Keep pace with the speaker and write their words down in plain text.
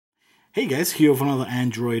Hey guys, here with another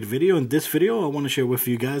Android video. In this video, I want to share with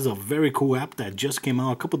you guys a very cool app that just came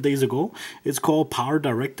out a couple days ago. It's called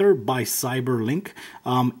PowerDirector by Cyberlink.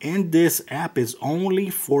 And this app is only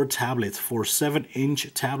for tablets, for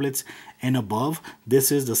 7-inch tablets and above.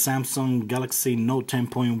 This is the Samsung Galaxy Note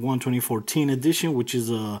 10.1 2014 edition, which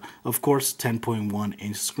is of course 10.1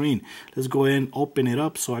 inch screen. Let's go ahead and open it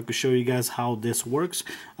up so I can show you guys how this works.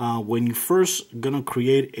 When you first gonna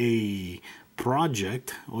create a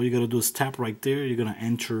project, all you gotta do is tap right there. You're gonna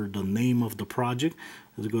enter the name of the project.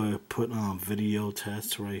 Let's go ahead and put on video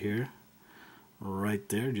test right here, right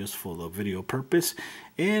there, just for the video purpose.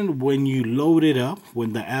 And when you load it up,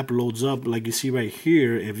 when the app loads up, like you see right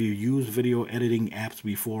here, if you use video editing apps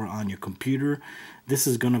before on your computer, this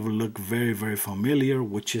is gonna look very familiar,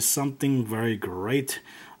 which is something very great.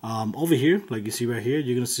 Over here, like you see right here,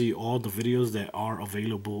 you're gonna see all the videos that are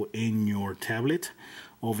available in your tablet.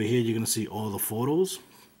 Over here, you're gonna see all the photos.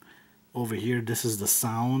 Over here, this is the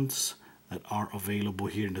sounds that are available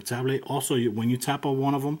here in the tablet. Also, when you tap on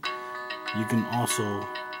one of them, you can also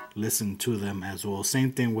listen to them as well.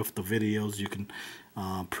 Same thing with the videos. You can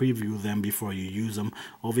preview them before you use them.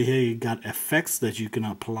 Over here, you got effects that you can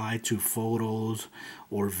apply to photos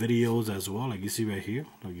or videos as well, like you see right here,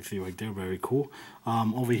 like you see right there. Very cool.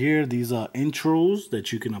 Over here, these are intros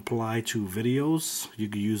that you can apply to videos. You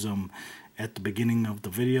can use them at the beginning of the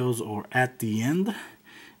videos or at the end.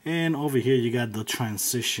 And over here you got the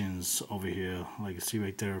transitions over here, like you see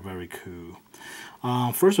right there. Very cool.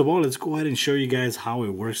 First of all, let's go ahead and show you guys how it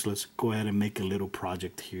works. Let's go ahead and make a little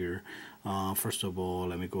project here. First of all,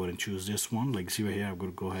 let me go ahead and choose this one. Like you see right here, I'm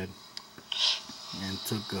going to go ahead and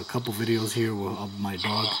took a couple videos here of my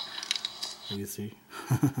dog, like you see.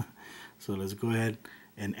 So let's go ahead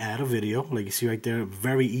and add a video. Like you see right there,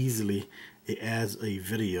 very easily it adds a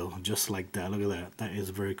video just like that. Look at that. That is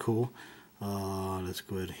very cool. Let's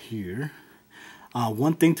go ahead here.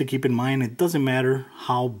 One thing to keep in mind, it doesn't matter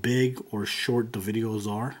how big or short the videos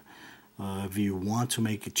are. If you want to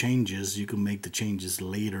make changes, you can make the changes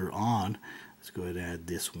later on. Let's go ahead and add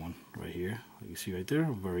this one right here. Like you see right there,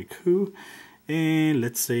 very cool. And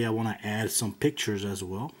let's say I want to add some pictures as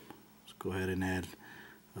well. Let's go ahead and add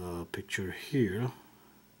a picture here.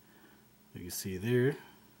 Like you see there,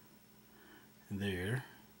 there,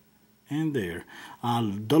 and there.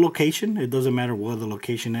 The location, it doesn't matter where the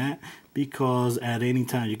location at, because at any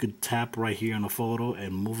time you could tap right here on the photo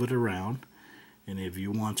and move it around. And if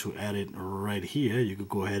you want to add it right here, you could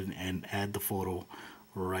go ahead and add the photo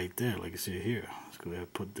right there, like you see here. Let's go ahead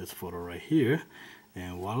and put this photo right here,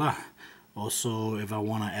 and voila. Also, if I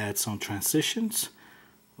want to add some transitions,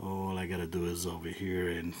 all I gotta do is over here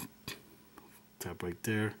and tap right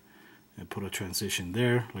there and put a transition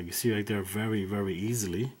there, like you see right there, very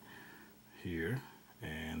easily here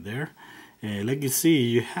and there. And like you see,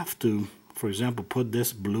 you have to, for example, put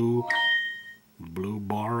this blue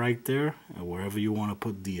bar right there, and wherever you want to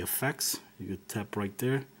put the effects, you could tap right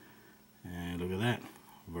there, and look at that,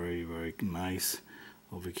 very nice.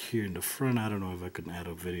 Over here in the front, I don't know if I can add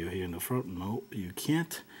a video here in the front. No, you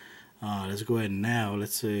can't. Let's go ahead now.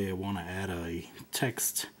 Let's say I want to add a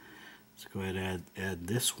text. Let's go ahead and add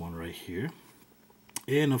this one right here.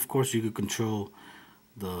 And of course you could control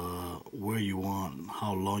where you want,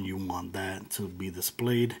 how long you want that to be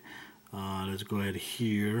displayed. Let's go ahead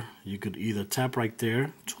here. You could either tap right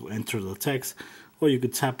there to enter the text, or you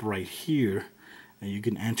could tap right here and you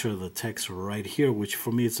can enter the text right here, which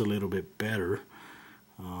for me it's a little bit better.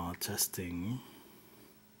 Testing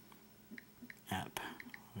app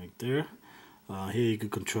right there. Here you can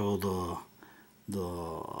control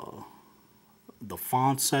the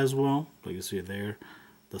fonts as well, like you see there,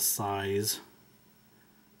 the size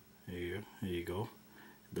here, there you go,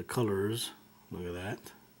 the colors, look at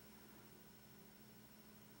that.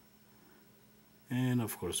 And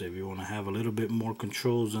of course, if you want to have a little bit more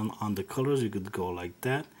controls on the colors, you could go like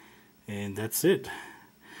that, and that's it.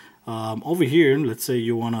 Over here, let's say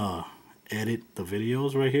you want to edit the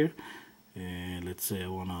videos right here, and let's say I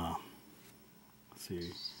want to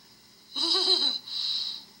see.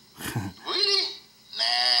 Really?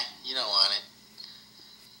 Nah, you don't want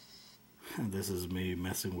it. This is me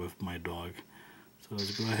messing with my dog. So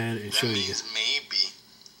let's go ahead and show you. Maybe.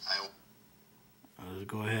 Let's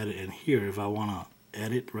go ahead and here, if I want to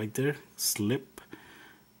edit right there, slip.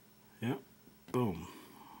 Yeah, boom.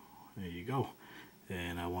 There you go.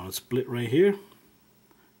 And I want to split right here.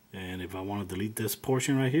 And if I want to delete this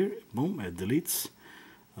portion right here, boom, it deletes.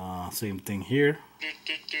 Same thing here.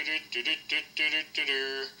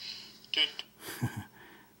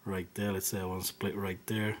 Right there, let's say I want to split right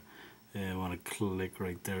there, and I want to click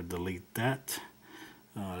right there, delete that.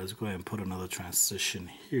 Let's go ahead and put another transition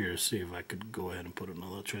here. See if I could go ahead and put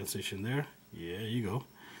another transition there. Yeah, you go.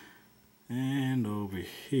 And over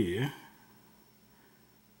here,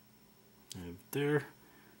 right there.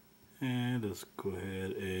 And let's go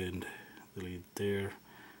ahead and delete there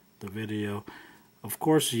the video. Of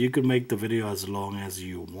course, you could make the video as long as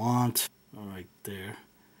you want. All right, there.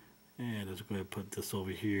 And let's go ahead and put this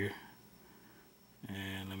over here.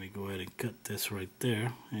 And let me go ahead and cut this right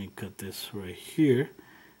there and cut this right here.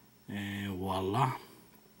 And voila.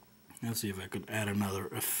 Let's see if I could add another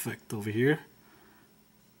effect over here.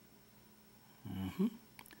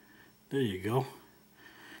 There you go.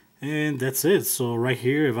 And that's it. So right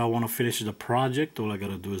here, if I want to finish the project, all I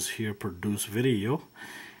gotta do is here produce video.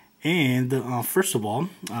 And first of all,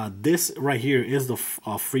 this right here is the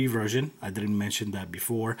free version. I didn't mention that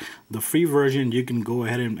before. The free version, you can go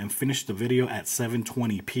ahead and finish the video at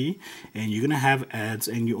 720p, and you're gonna have ads,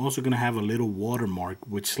 and you're also gonna have a little watermark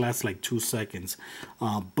which lasts like 2 seconds.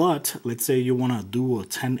 But let's say you want to do a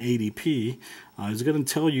 1080p. It's gonna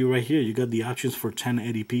tell you right here. You got the options for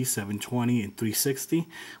 1080p, 720, and 360.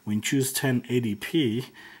 When you choose 1080p,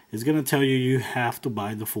 it's gonna tell you have to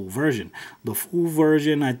buy the full version. The full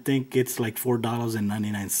version, I think it's like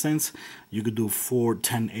 $4.99. You could do for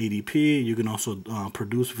 1080p. You can also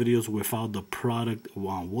produce videos without the product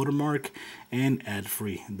watermark and ad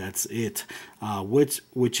free. That's it.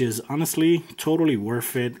 Which is honestly totally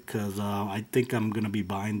worth it, because I think I'm gonna be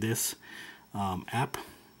buying this app,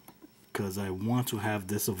 because I want to have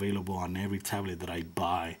this available on every tablet that I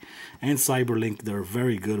buy. And Cyberlink, they're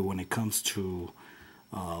very good when it comes to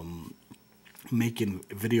making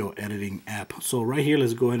video editing app. So right here,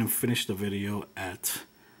 let's go ahead and finish the video at,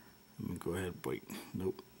 let me go ahead, wait,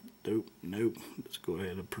 nope. Let's go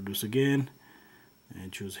ahead and produce again,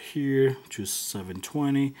 and choose here, choose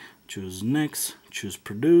 720, choose next, choose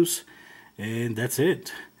produce, and that's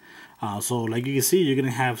it. So like you can see, you're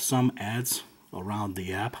gonna have some ads around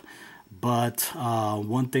the app. But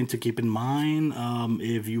one thing to keep in mind,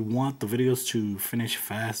 if you want the videos to finish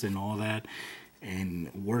fast and all that,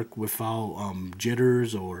 and work without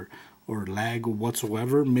jitters or lag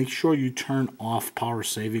whatsoever, make sure you turn off power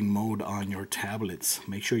saving mode on your tablets.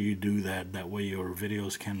 Make sure you do that. That way your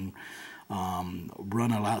videos can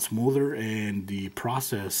run a lot smoother, and the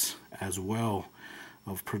process as well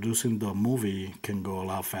of producing the movie can go a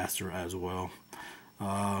lot faster as well.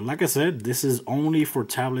 Like I said, this is only for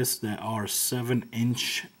tablets that are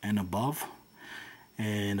 7-inch and above.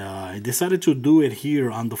 And I decided to do it here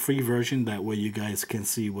on the free version. That way you guys can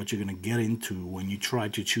see what you're going to get into when you try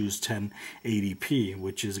to choose 1080p,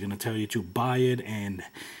 which is going to tell you to buy it and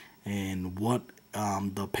what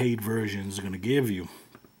the paid version is going to give you.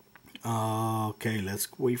 Okay, let's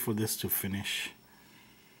wait for this to finish.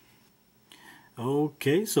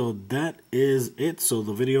 Okay, so that is it. So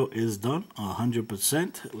the video is done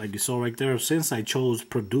 100%. Like you saw right there, since I chose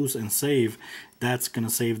produce and save, that's gonna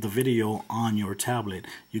save the video on your tablet.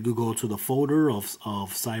 You could go to the folder of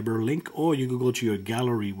Cyberlink, or you could go to your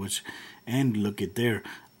gallery and look it there.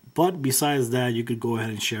 But besides that, you could go ahead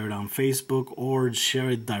and share it on Facebook, or share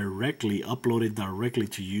it directly, upload it directly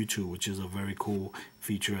to YouTube, which is a very cool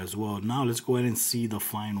feature as well. Now let's go ahead and see the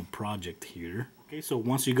final project here. Okay, so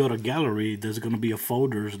once you go to gallery, there's going to be a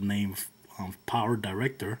folder named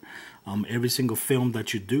PowerDirector. Every single film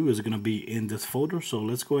that you do is going to be in this folder. So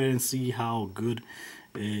let's go ahead and see how good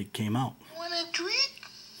it came out. Want a treat?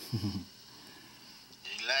 You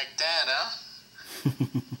like that, huh?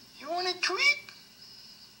 You want a treat?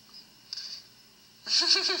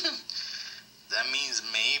 That means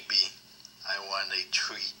maybe I want a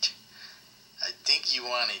treat. I think you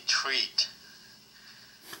want a treat.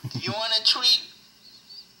 Do you want a treat?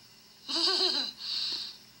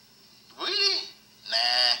 Really?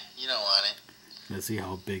 Nah, you don't want it. Let's see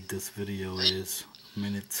how big this video is. A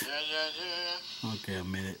minute. Okay, a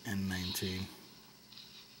minute and 19.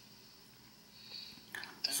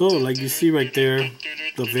 So like you see right there,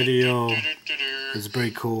 the video is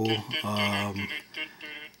very cool.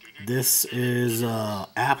 This is an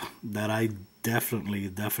app that I definitely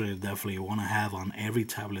want to have on every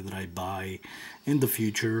tablet that I buy in the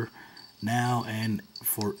future, now and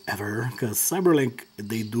forever, because Cyberlink,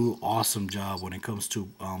 they do awesome job when it comes to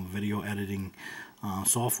video editing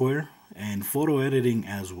software and photo editing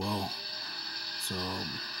as well. So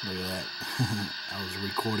look at that. I was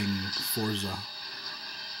recording Forza.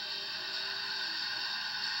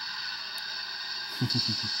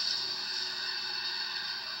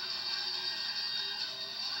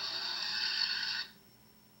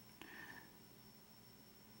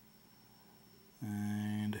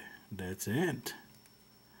 And that's it.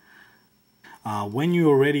 When you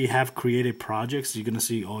already have created projects, you're gonna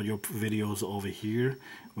see all your videos over here.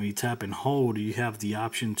 When you tap and hold, you have the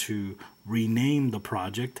option to rename the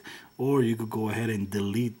project, or you could go ahead and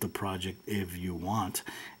delete the project if you want.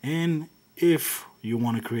 And if you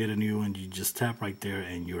want to create a new one, you just tap right there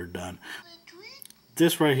and you're done.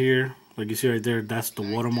 This right here, like you see right there, that's the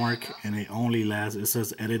watermark, and it only lasts, it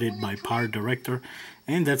says edited by PowerDirector,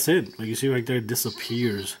 and that's it. Like you see right there, it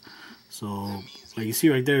disappears. So like you see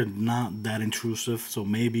right there, not that intrusive, so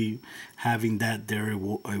maybe having that there, it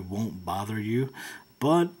won't bother you.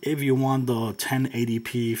 But if you want the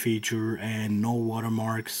 1080p feature and no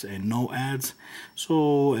watermarks and no ads,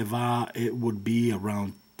 so it would be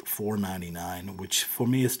around $4.99, which for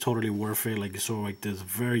me is totally worth it. Like you saw right there, it's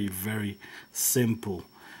very, very simple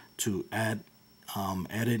to add,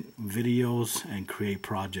 edit videos and create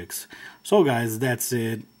projects. So guys, that's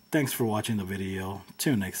it. Thanks for watching the video.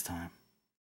 Till next time.